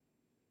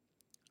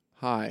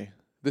Hi,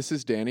 this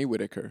is Danny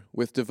Whitaker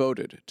with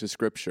Devoted to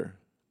Scripture.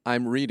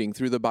 I'm reading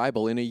through the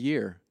Bible in a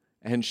year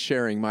and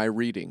sharing my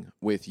reading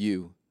with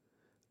you.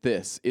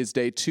 This is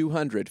day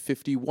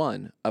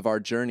 251 of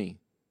our journey.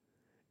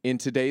 In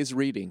today's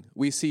reading,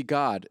 we see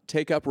God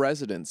take up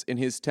residence in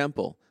his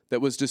temple that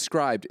was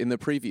described in the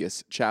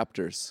previous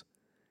chapters.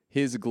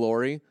 His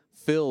glory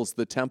fills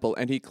the temple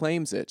and he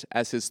claims it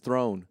as his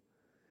throne.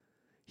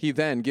 He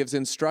then gives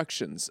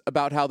instructions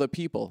about how the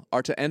people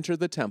are to enter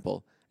the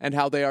temple and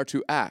how they are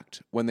to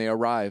act when they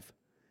arrive.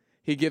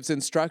 He gives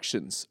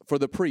instructions for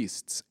the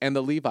priests and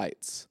the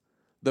Levites.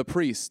 The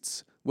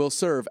priests will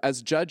serve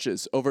as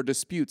judges over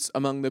disputes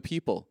among the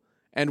people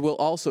and will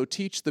also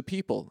teach the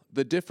people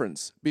the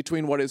difference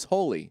between what is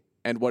holy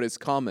and what is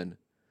common.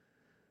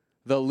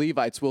 The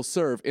Levites will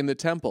serve in the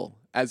temple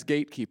as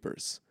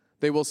gatekeepers.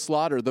 They will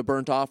slaughter the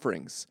burnt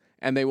offerings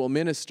and they will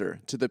minister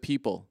to the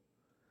people.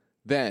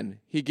 Then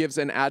he gives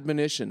an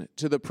admonition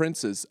to the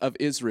princes of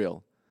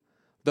Israel.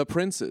 The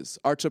princes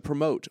are to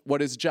promote what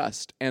is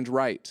just and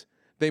right.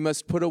 They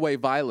must put away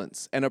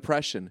violence and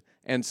oppression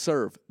and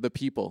serve the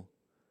people.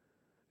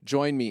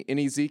 Join me in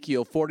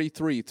Ezekiel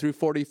 43 through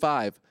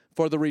 45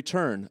 for the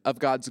return of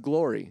God's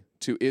glory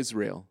to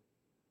Israel.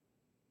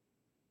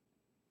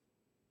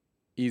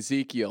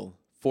 Ezekiel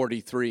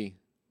 43.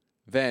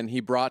 Then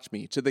he brought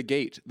me to the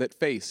gate that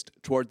faced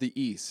toward the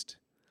east.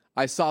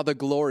 I saw the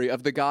glory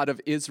of the God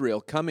of Israel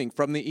coming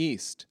from the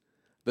east.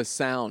 The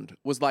sound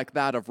was like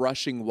that of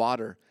rushing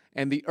water,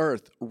 and the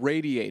earth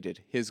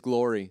radiated his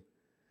glory.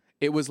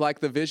 It was like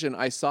the vision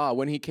I saw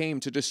when he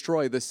came to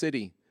destroy the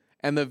city,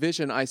 and the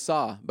vision I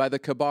saw by the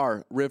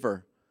Kebar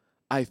River.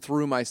 I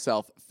threw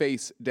myself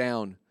face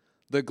down.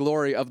 The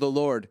glory of the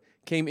Lord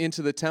came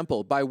into the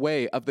temple by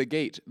way of the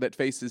gate that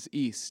faces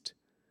east.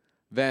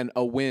 Then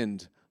a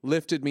wind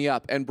lifted me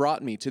up and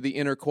brought me to the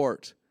inner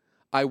court.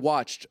 I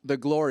watched the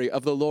glory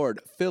of the Lord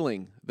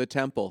filling the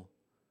temple.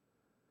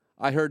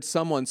 I heard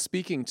someone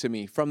speaking to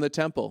me from the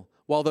temple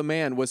while the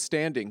man was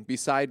standing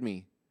beside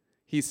me.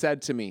 He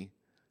said to me,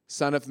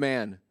 "Son of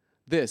man,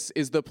 this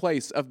is the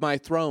place of my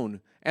throne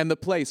and the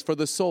place for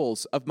the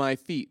soles of my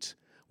feet,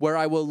 where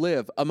I will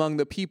live among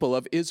the people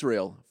of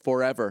Israel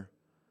forever.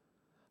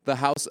 The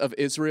house of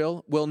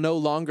Israel will no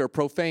longer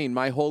profane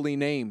my holy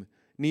name,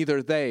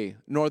 neither they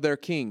nor their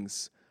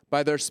kings,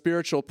 by their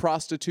spiritual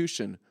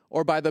prostitution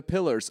or by the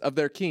pillars of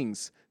their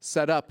kings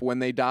set up when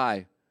they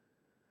die.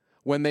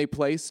 When they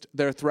placed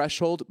their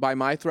threshold by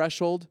my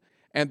threshold,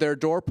 and their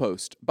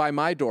doorpost by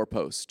my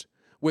doorpost,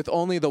 with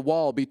only the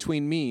wall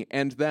between me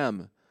and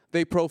them,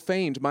 they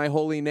profaned my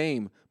holy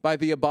name by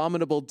the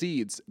abominable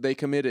deeds they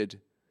committed.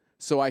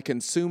 So I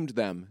consumed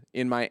them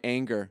in my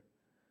anger.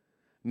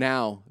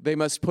 Now they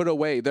must put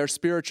away their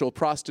spiritual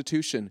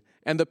prostitution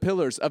and the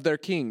pillars of their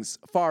kings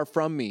far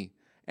from me,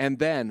 and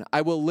then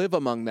I will live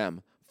among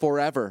them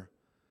forever.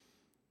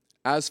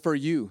 As for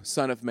you,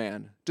 Son of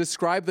man,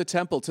 describe the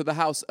temple to the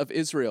house of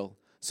Israel,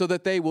 so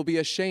that they will be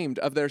ashamed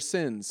of their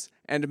sins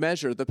and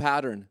measure the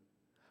pattern.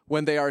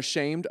 When they are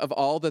ashamed of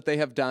all that they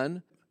have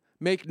done,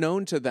 make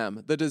known to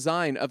them the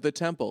design of the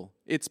temple,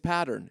 its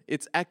pattern,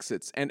 its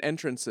exits and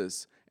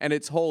entrances, and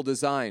its whole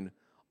design,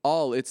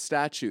 all its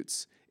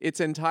statutes, its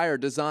entire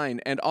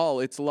design and all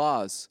its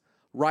laws.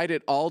 Write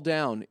it all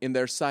down in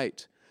their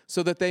sight,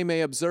 so that they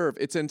may observe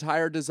its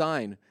entire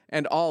design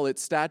and all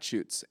its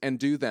statutes and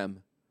do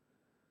them.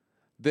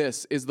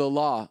 This is the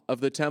law of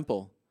the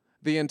temple.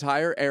 The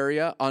entire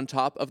area on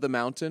top of the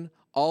mountain,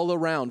 all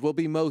around, will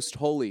be most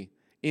holy.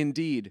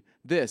 Indeed,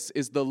 this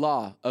is the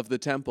law of the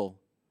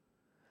temple.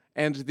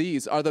 And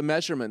these are the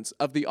measurements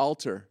of the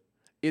altar.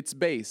 Its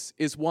base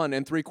is 1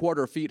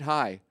 3/4 feet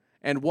high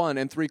and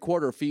 1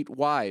 3/4 feet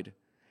wide,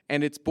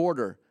 and its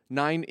border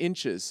 9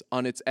 inches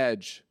on its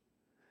edge.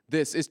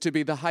 This is to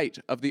be the height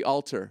of the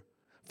altar.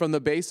 From the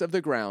base of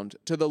the ground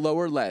to the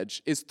lower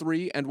ledge is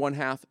 3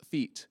 1/2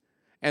 feet,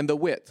 and the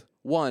width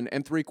 1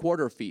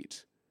 3/4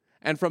 feet.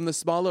 And from the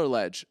smaller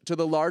ledge to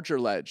the larger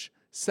ledge,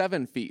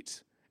 7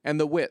 feet, and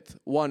the width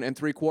 1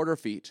 3/4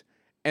 feet,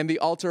 and the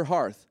altar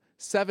hearth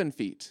 7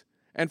 feet,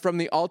 and from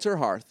the altar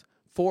hearth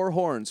 4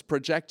 horns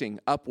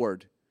projecting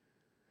upward.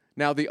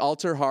 Now the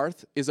altar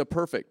hearth is a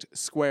perfect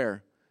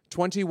square,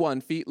 21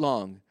 feet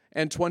long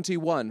and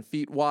 21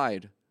 feet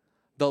wide.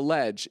 The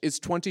ledge is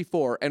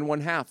 24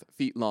 1/2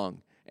 feet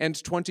long and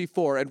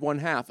 24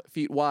 1/2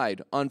 feet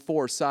wide on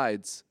 4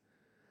 sides.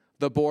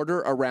 The border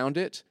around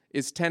it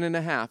is 10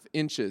 1/2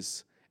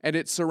 inches, and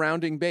its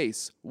surrounding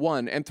base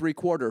 1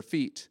 3/4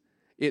 feet.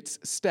 Its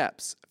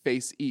steps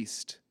face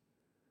east.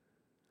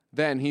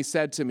 Then he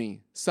said to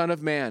me, "Son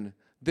of man,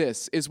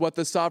 this is what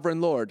the sovereign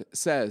Lord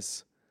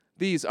says.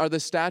 These are the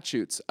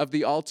statutes of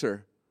the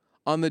altar.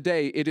 On the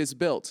day it is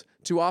built,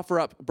 to offer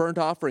up burnt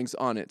offerings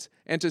on it,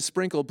 and to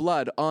sprinkle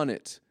blood on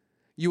it.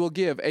 You will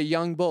give a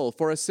young bull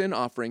for a sin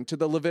offering to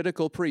the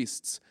Levitical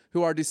priests,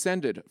 who are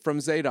descended from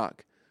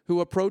Zadok,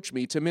 who approach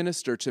me to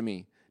minister to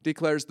me,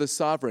 declares the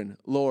sovereign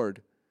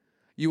Lord.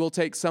 You will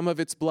take some of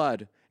its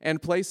blood and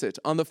place it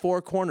on the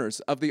 4 corners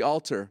of the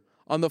altar,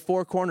 on the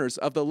 4 corners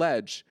of the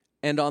ledge,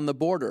 and on the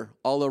border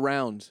all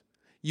around.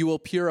 You will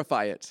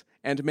purify it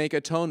and make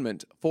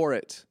atonement for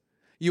it.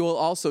 You will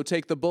also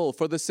take the bull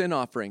for the sin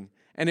offering,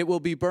 and it will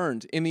be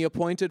burned in the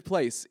appointed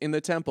place in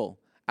the temple,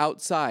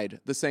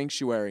 outside the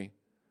sanctuary.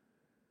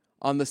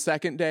 On the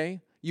second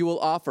day, you will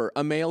offer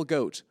a male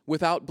goat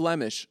without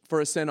blemish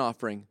for a sin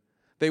offering.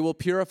 They will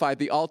purify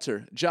the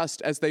altar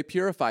just as they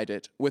purified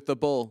it with the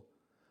bull.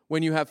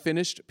 When you have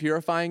finished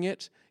purifying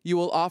it, you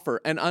will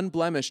offer an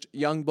unblemished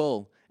young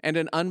bull and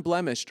an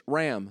unblemished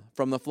ram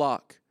from the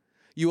flock.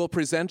 You will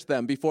present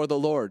them before the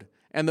Lord,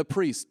 and the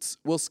priests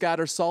will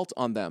scatter salt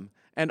on them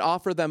and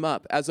offer them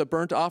up as a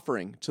burnt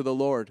offering to the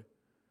Lord.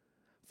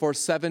 For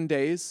 7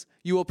 days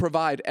you will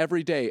provide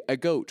every day a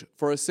goat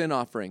for a sin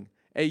offering,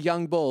 a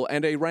young bull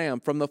and a ram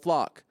from the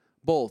flock,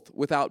 both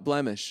without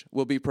blemish,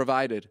 will be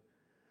provided.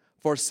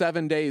 For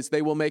 7 days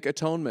they will make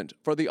atonement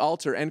for the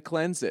altar and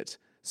cleanse it,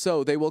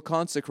 so they will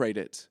consecrate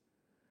it.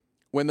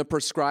 When the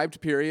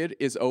prescribed period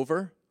is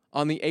over,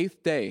 on the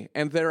 8th day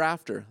and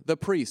thereafter, the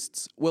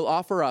priests will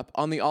offer up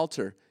on the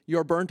altar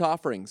your burnt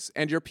offerings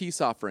and your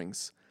peace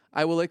offerings.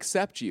 I will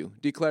accept you,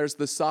 declares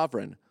the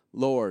sovereign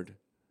Lord.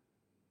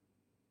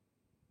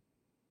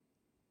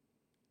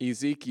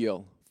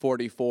 Ezekiel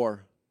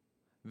 44.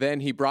 Then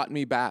he brought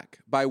me back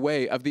by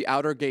way of the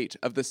outer gate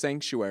of the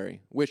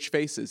sanctuary, which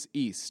faces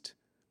east,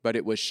 but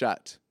it was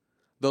shut.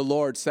 The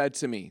Lord said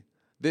to me,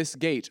 "This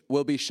gate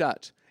will be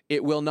shut,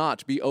 it will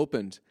not be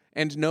opened,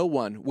 and no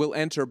one will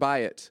enter by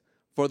it.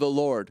 For the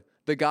Lord,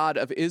 the God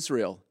of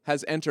Israel,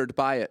 has entered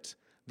by it,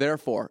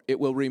 therefore it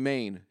will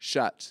remain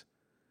shut.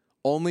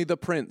 Only the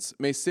prince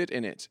may sit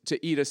in it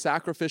to eat a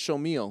sacrificial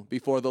meal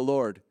before the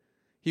Lord.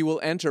 He will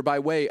enter by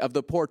way of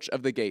the porch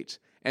of the gate,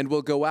 and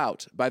will go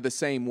out by the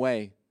same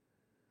way."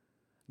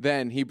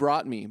 Then he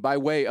brought me by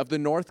way of the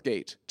north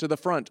gate to the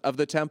front of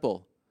the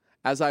temple.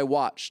 As I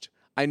watched,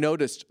 I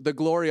noticed the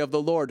glory of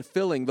the Lord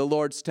filling the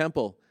Lord's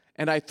temple,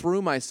 and I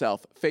threw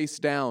myself face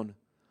down.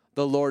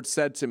 The Lord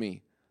said to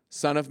me,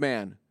 "Son of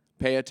man,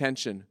 pay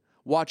attention.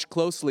 Watch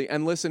closely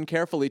and listen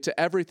carefully to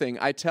everything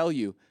I tell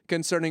you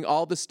concerning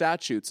all the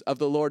statutes of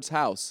the Lord's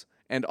house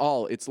and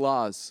all its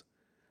laws.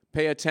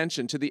 Pay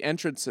attention to the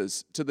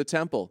entrances to the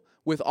temple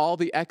with all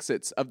the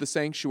exits of the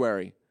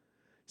sanctuary.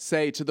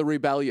 Say to the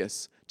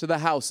rebellious, to the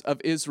house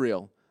of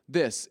Israel,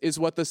 this is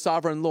what the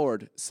sovereign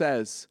Lord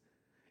says.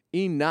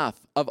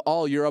 Enough of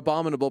all your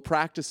abominable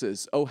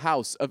practices, O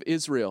house of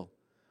Israel.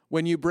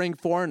 When you bring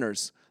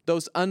foreigners,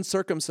 those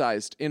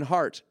uncircumcised in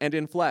heart and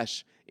in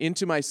flesh,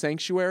 into my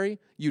sanctuary,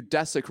 you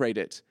desecrate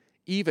it,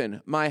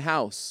 even my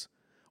house.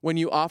 When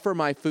you offer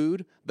my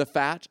food, the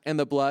fat and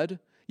the blood,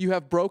 you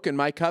have broken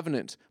my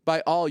covenant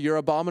by all your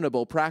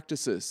abominable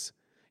practices.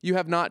 You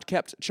have not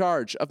kept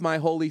charge of my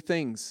holy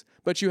things,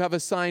 but you have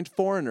assigned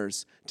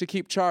foreigners to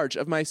keep charge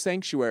of my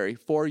sanctuary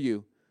for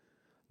you.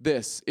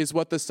 This is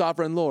what the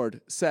sovereign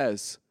Lord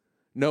says.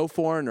 No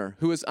foreigner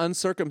who is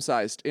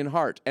uncircumcised in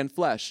heart and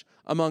flesh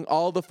among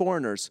all the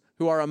foreigners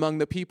who are among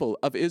the people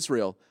of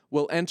Israel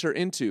will enter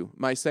into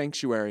my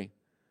sanctuary.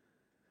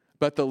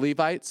 But the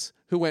Levites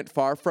who went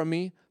far from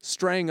me,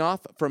 straying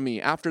off from me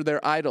after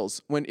their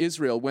idols when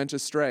Israel went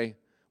astray,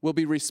 will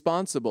be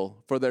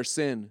responsible for their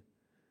sin.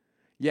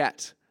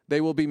 Yet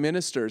they will be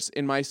ministers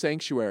in my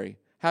sanctuary,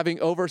 having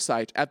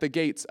oversight at the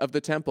gates of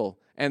the temple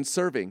and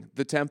serving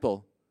the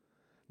temple.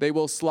 They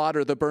will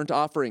slaughter the burnt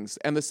offerings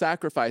and the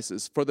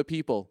sacrifices for the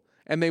people,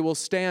 and they will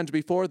stand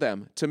before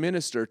them to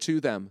minister to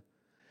them,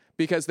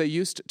 because they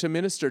used to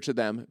minister to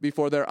them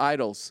before their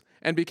idols,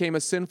 and became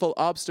a sinful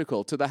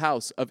obstacle to the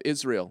house of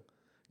Israel.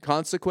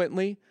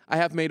 Consequently, I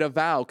have made a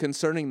vow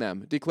concerning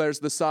them, declares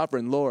the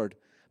sovereign Lord,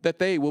 that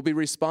they will be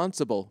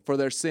responsible for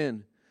their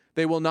sin.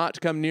 They will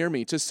not come near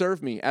me to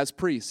serve me as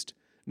priest,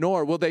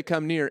 nor will they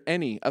come near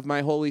any of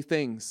my holy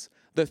things,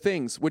 the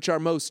things which are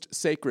most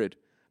sacred.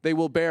 They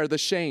will bear the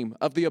shame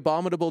of the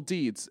abominable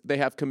deeds they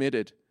have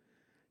committed.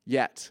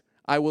 Yet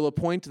I will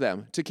appoint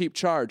them to keep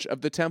charge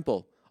of the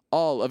temple,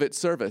 all of its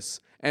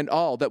service, and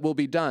all that will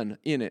be done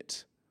in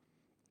it.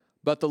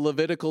 But the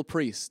Levitical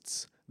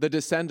priests, the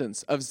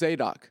descendants of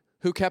Zadok,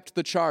 who kept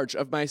the charge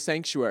of my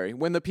sanctuary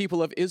when the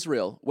people of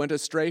Israel went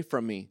astray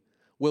from me,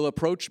 will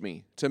approach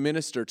me to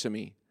minister to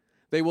me.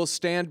 They will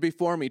stand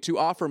before me to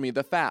offer me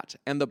the fat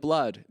and the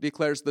blood,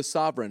 declares the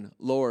sovereign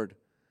Lord.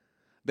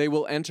 They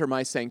will enter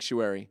my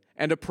sanctuary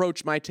and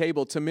approach my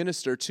table to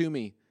minister to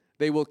me.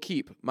 They will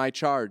keep my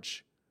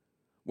charge.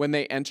 When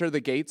they enter the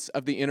gates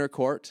of the inner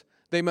court,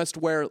 they must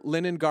wear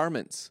linen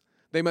garments.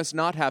 They must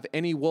not have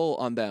any wool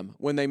on them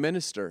when they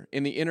minister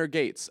in the inner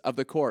gates of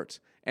the court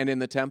and in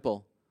the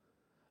temple.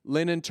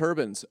 Linen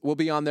turbans will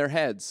be on their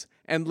heads,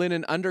 and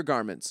linen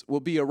undergarments will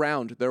be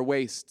around their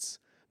waists.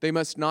 They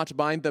must not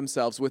bind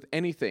themselves with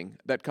anything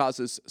that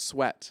causes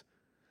sweat.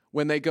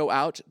 When they go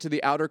out to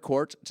the outer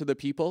court to the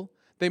people,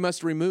 they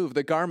must remove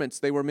the garments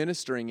they were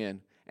ministering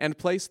in and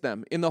place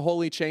them in the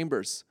holy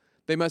chambers.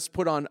 They must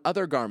put on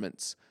other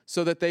garments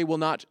so that they will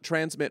not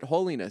transmit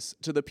holiness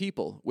to the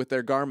people with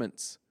their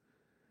garments.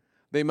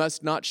 They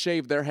must not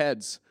shave their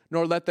heads,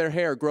 nor let their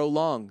hair grow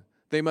long.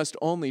 They must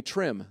only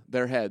trim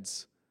their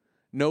heads.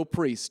 No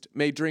priest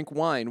may drink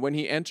wine when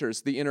he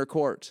enters the inner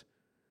court.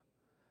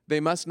 They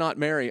must not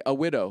marry a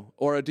widow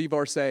or a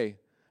divorcee,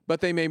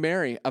 but they may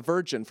marry a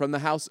virgin from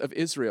the house of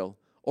Israel,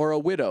 or a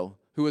widow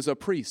who is a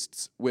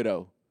priest's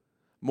widow.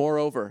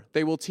 Moreover,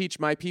 they will teach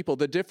my people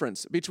the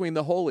difference between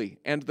the holy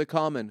and the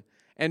common,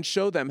 and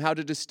show them how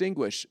to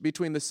distinguish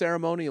between the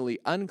ceremonially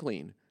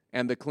unclean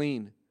and the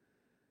clean.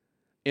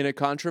 In a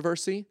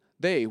controversy,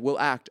 they will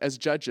act as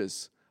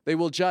judges. They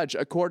will judge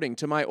according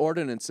to my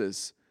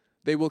ordinances.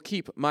 They will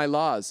keep my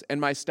laws and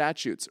my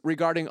statutes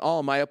regarding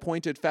all my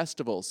appointed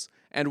festivals,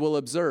 and will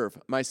observe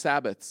my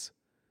Sabbaths.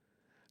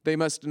 They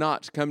must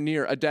not come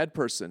near a dead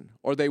person,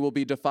 or they will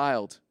be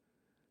defiled.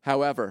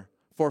 However,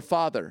 for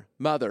father,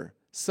 mother,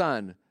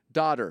 son,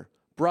 daughter,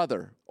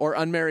 brother, or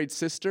unmarried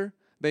sister,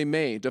 they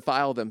may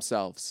defile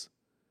themselves.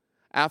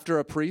 After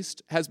a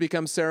priest has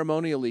become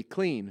ceremonially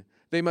clean,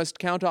 they must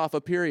count off a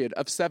period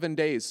of 7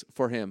 days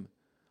for him.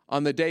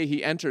 On the day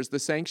he enters the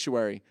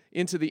sanctuary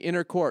into the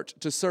inner court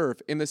to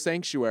serve in the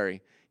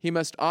sanctuary, he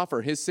must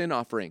offer his sin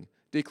offering,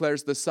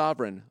 declares the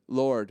sovereign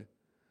Lord.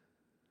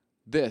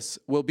 This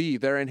will be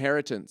their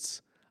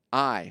inheritance.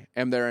 I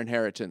am their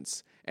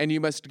inheritance, and you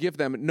must give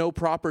them no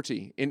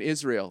property in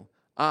Israel.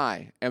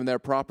 I am their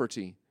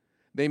property.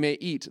 They may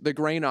eat the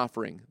grain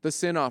offering, the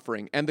sin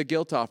offering, and the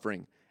guilt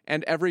offering,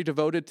 and every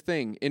devoted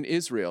thing in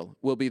Israel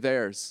will be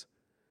theirs.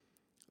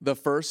 The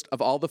first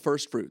of all the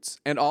firstfruits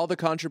and all the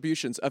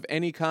contributions of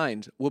any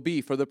kind will be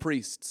for the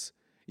priests.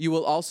 You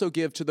will also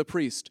give to the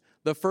priest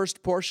the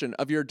first portion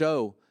of your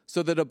dough,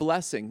 so that a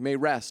blessing may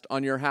rest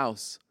on your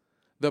house.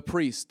 The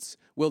priests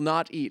will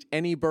not eat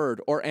any bird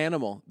or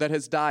animal that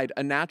has died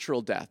a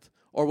natural death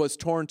or was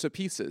torn to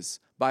pieces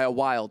by a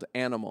wild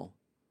animal.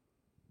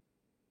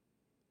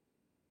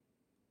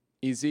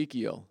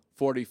 Ezekiel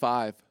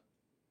 45.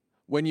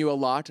 When you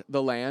allot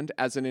the land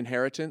as an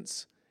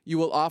inheritance, you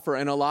will offer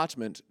an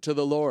allotment to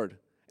the Lord,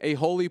 a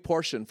holy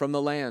portion from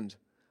the land.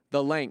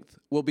 The length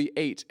will be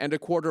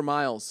 8¼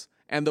 miles,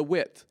 and the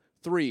width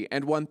 3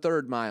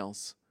 1/3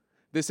 miles.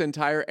 This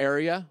entire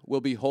area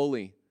will be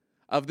holy.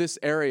 Of this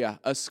area,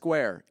 a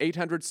square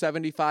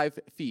 875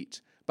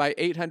 feet by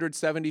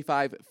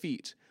 875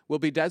 feet will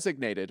be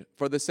designated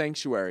for the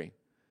sanctuary,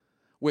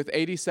 with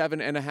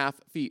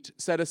 87½ feet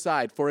set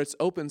aside for its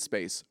open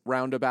space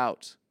round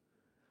about.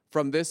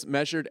 From this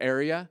measured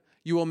area,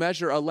 you will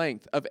measure a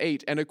length of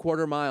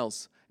 8¼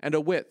 miles and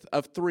a width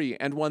of 3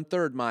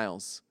 1/3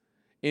 miles.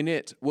 In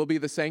it will be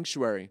the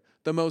sanctuary,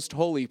 the most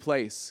holy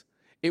place.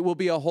 It will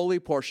be a holy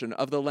portion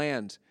of the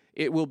land.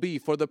 It will be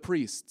for the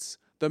priests,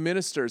 the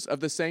ministers of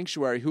the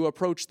sanctuary who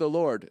approach the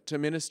Lord to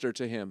minister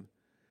to him.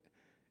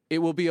 It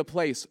will be a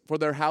place for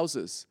their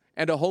houses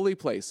and a holy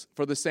place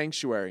for the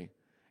sanctuary,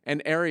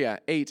 an area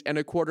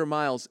 8¼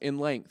 miles in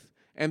length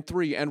and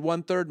 3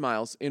 1/3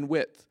 miles in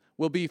width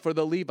will be for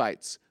the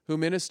Levites who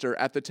minister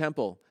at the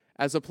temple,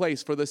 as a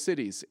place for the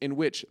cities in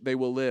which they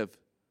will live.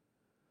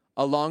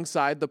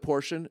 Alongside the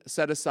portion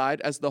set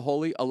aside as the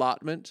holy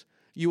allotment,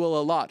 you will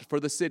allot for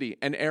the city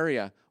an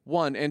area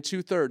 1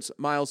 2/3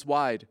 miles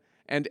wide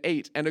and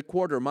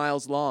 8¼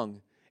 miles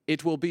long.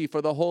 It will be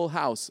for the whole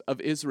house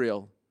of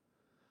Israel.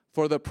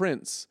 For the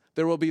prince,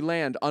 there will be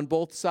land on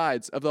both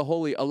sides of the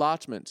holy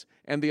allotment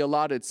and the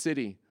allotted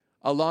city,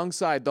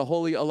 alongside the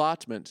holy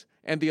allotment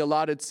and the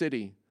allotted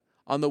city,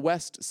 on the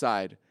west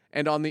side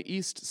and on the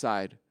east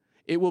side.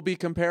 It will be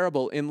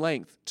comparable in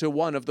length to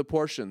one of the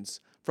portions,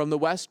 from the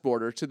west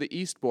border to the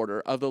east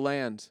border of the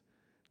land.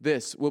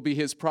 This will be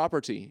his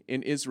property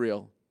in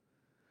Israel.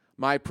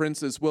 My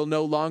princes will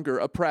no longer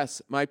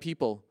oppress my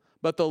people,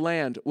 but the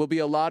land will be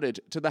allotted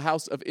to the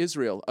house of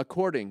Israel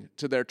according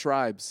to their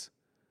tribes.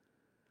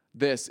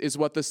 This is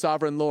what the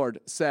sovereign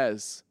Lord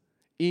says.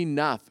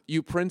 Enough,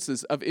 you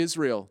princes of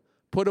Israel.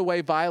 Put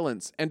away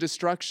violence and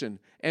destruction,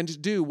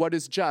 and do what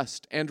is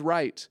just and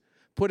right.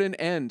 Put an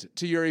end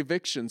to your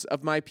evictions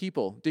of my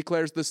people,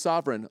 declares the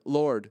sovereign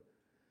Lord.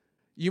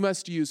 You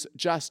must use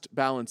just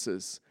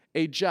balances,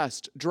 a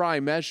just dry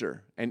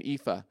measure, an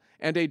ephah,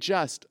 and a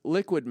just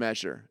liquid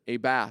measure, a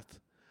bath.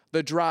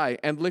 The dry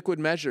and liquid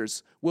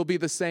measures will be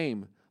the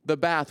same. The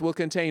bath will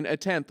contain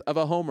 1/10 of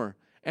a homer,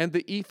 and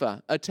the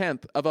ephah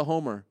 1/10 of a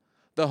homer.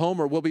 The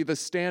homer will be the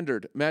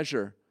standard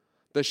measure.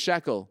 The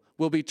shekel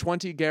will be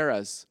 20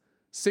 gerahs.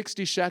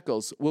 60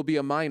 shekels will be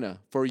a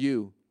mina for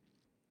you.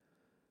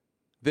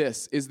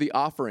 This is the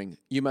offering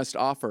you must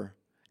offer: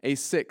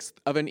 1/6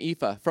 of an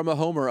ephah from a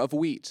homer of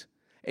wheat,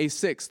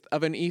 1/6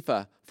 of an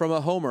ephah from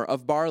a homer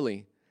of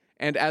barley,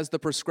 and as the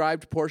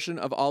prescribed portion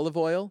of olive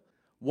oil,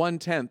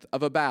 1/10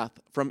 of a bath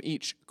from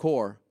each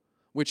core,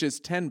 which is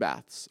 10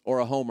 baths or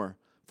a homer,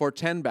 for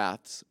 10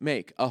 baths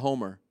make a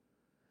homer.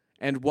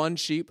 And 1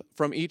 sheep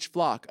from each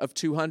flock of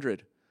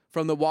 200,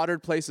 from the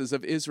watered places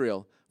of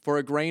Israel, for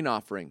a grain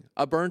offering,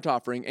 a burnt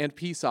offering, and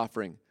peace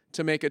offering,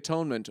 to make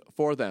atonement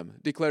for them,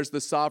 declares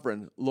the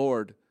sovereign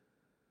Lord.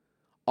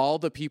 All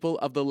the people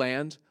of the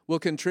land will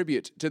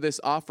contribute to this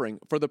offering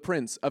for the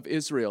prince of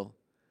Israel.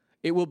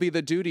 It will be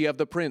the duty of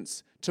the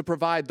prince to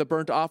provide the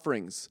burnt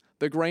offerings,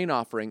 the grain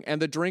offering,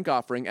 and the drink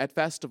offering at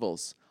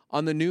festivals,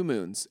 on the new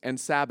moons and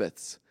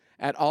Sabbaths,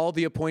 at all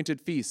the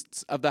appointed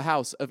feasts of the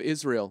house of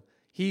Israel.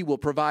 He will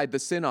provide the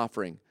sin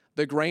offering,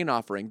 the grain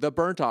offering, the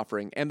burnt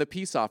offering, and the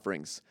peace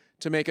offerings,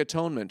 to make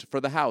atonement for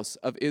the house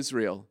of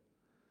Israel.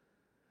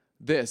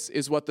 This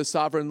is what the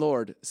sovereign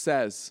Lord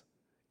says.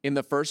 In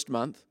the first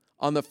month,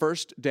 on the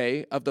first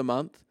day of the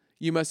month,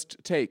 you must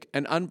take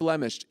an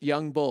unblemished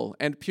young bull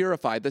and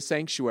purify the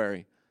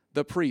sanctuary.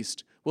 The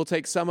priest will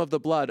take some of the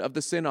blood of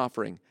the sin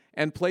offering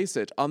and place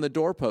it on the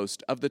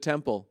doorpost of the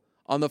temple,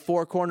 on the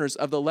four corners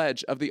of the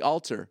ledge of the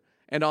altar,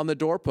 and on the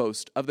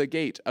doorpost of the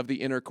gate of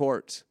the inner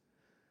court.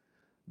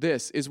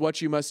 This is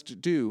what you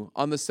must do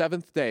on the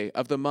seventh day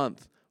of the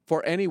month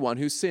for anyone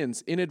who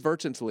sins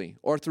inadvertently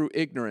or through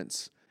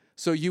ignorance,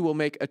 so you will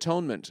make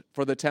atonement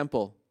for the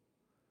temple.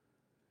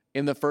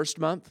 In the first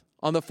month,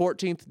 on the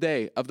 14th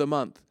day of the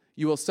month,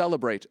 you will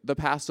celebrate the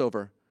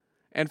Passover,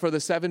 and for the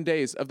 7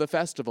 days of the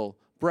festival,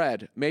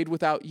 bread made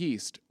without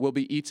yeast will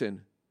be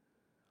eaten.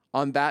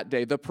 On that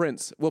day, the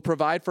prince will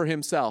provide for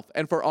himself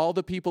and for all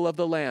the people of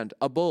the land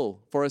a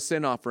bull for a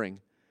sin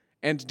offering,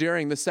 and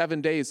during the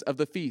 7 days of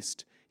the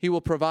feast, he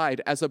will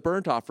provide as a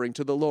burnt offering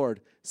to the Lord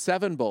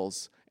 7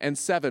 bulls and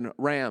 7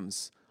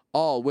 rams,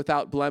 all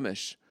without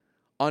blemish,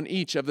 on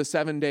each of the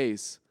 7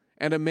 days,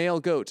 and a male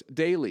goat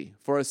daily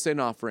for a sin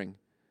offering.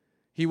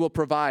 He will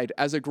provide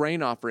as a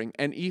grain offering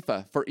an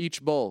ephah for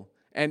each bull,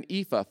 an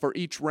ephah for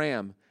each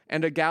ram,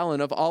 and a gallon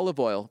of olive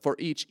oil for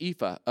each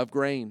ephah of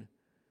grain.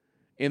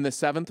 In the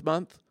 7th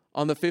month,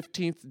 on the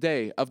 15th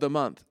day of the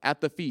month,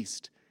 at the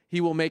feast,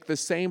 he will make the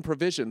same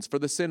provisions for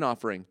the sin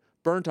offering,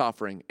 burnt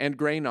offering, and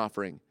grain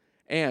offering,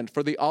 and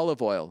for the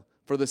olive oil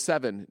for the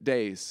 7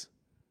 days.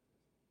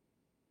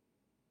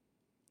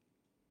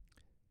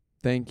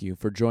 Thank you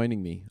for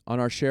joining me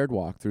on our shared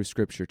walk through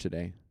Scripture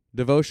today.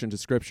 Devotion to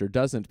Scripture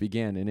doesn't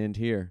begin and end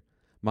here.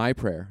 My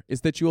prayer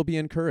is that you will be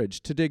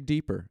encouraged to dig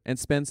deeper and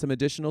spend some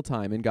additional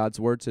time in God's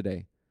Word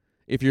today.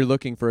 If you're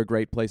looking for a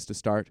great place to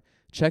start,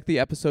 check the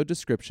episode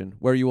description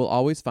where you will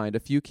always find a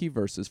few key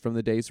verses from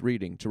the day's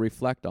reading to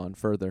reflect on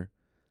further.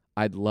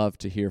 I'd love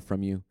to hear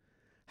from you.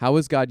 How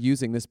is God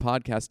using this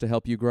podcast to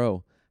help you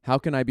grow? How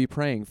can I be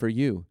praying for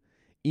you?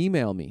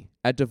 Email me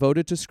at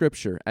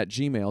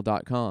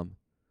devotedtoscripture@gmail.com.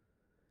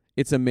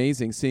 It's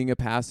amazing seeing a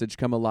passage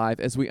come alive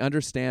as we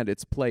understand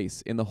its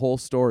place in the whole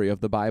story of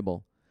the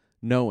Bible.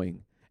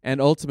 Knowing and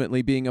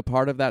ultimately being a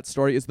part of that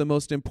story is the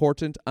most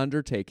important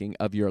undertaking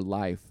of your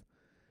life.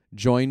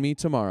 Join me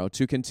tomorrow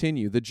to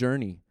continue the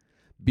journey.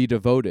 Be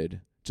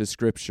devoted to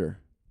Scripture.